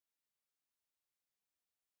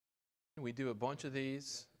We do a bunch of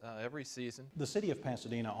these every season. The city of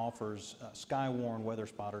Pasadena offers Skywarn weather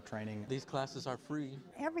spotter training. These classes are free.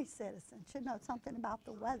 Every citizen should know something about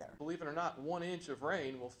the weather. Believe it or not, 1 inch of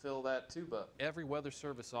rain will fill that tuba. Every weather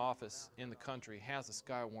service office in the country has a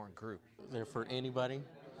Skywarn group. They're for anybody.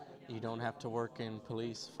 You don't have to work in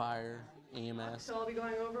police, fire, EMS. So I'll be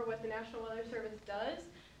going over what the National Weather Service does,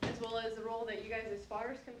 as well as the role that you guys as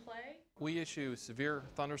spotters can play. We issue severe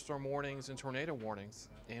thunderstorm warnings and tornado warnings,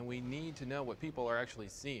 and we need to know what people are actually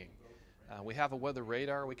seeing. We have a weather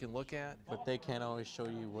radar we can look at. But they can't always show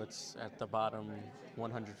you what's at the bottom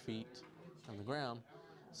 100 feet on the ground,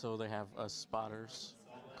 so they have us spotters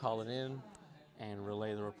call it in and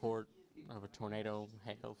relay the report of a tornado,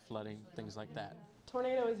 hail, flooding, things like that.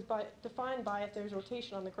 Tornado is defined by if there's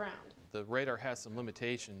rotation on the ground. The radar has some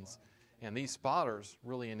limitations, and these spotters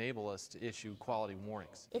really enable us to issue quality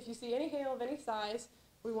warnings. If you see any hail of any size,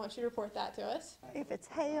 we want you to report that to us. If it's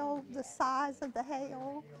hail, the size of the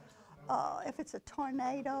hail, if it's a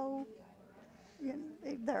tornado,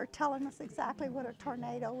 they're telling us exactly what a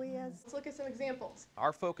tornado is. Let's look at some examples.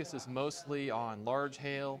 Our focus is mostly on large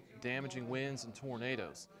hail, damaging winds, and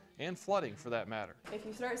tornadoes, and flooding for that matter. If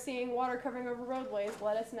you start seeing water covering over roadways,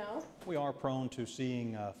 let us know. We are prone to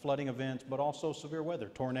seeing flooding events, but also severe weather.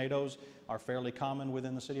 Tornadoes are fairly common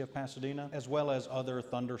within the city of Pasadena, as well as other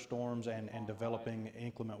thunderstorms and developing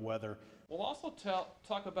inclement weather. We'll also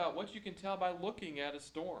talk about what you can tell by looking at a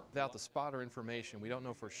storm. Without the spotter information, we don't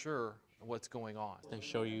know for sure what's going on. They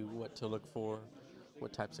show you what to look for,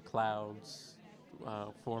 what types of clouds,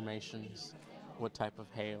 formations, what type of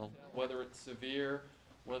hail. Whether it's severe,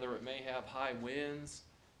 whether it may have high winds,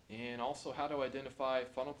 and also how to identify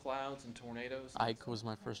funnel clouds and tornadoes. Ike was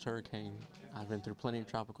my first hurricane. I've been through plenty of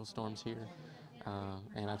tropical storms here,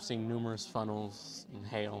 and I've seen numerous funnels and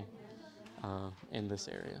hail in this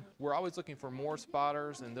area. We're always looking for more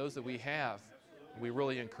spotters, and those that we have, we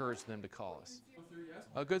really encourage them to call us.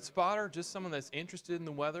 A good spotter, just someone that's interested in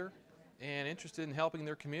the weather and interested in helping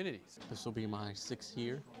their communities. This will be my 6th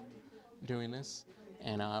year doing this,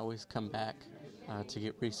 and I always come back to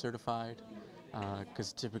get recertified,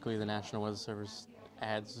 because typically the National Weather Service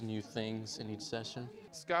adds new things in each session.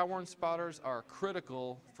 Skywarn spotters are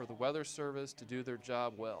critical for the Weather Service to do their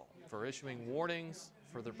job well, for issuing warnings,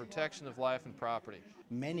 for the protection of life and property.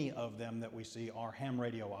 Many of them that we see are ham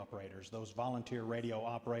radio operators, those volunteer radio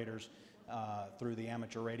operators through the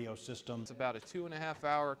amateur radio system. It's about a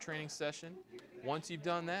 2.5-hour training session. Once you've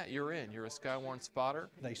done that, you're in. You're a Skywarn spotter.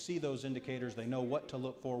 They see those indicators, they know what to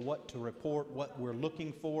look for, what to report, what we're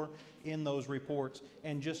looking for in those reports,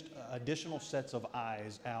 and just additional sets of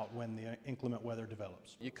eyes out when the inclement weather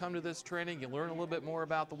develops. You come to this training, you learn a little bit more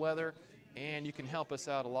about the weather, and you can help us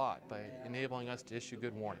out a lot by enabling us to issue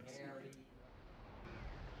good warnings.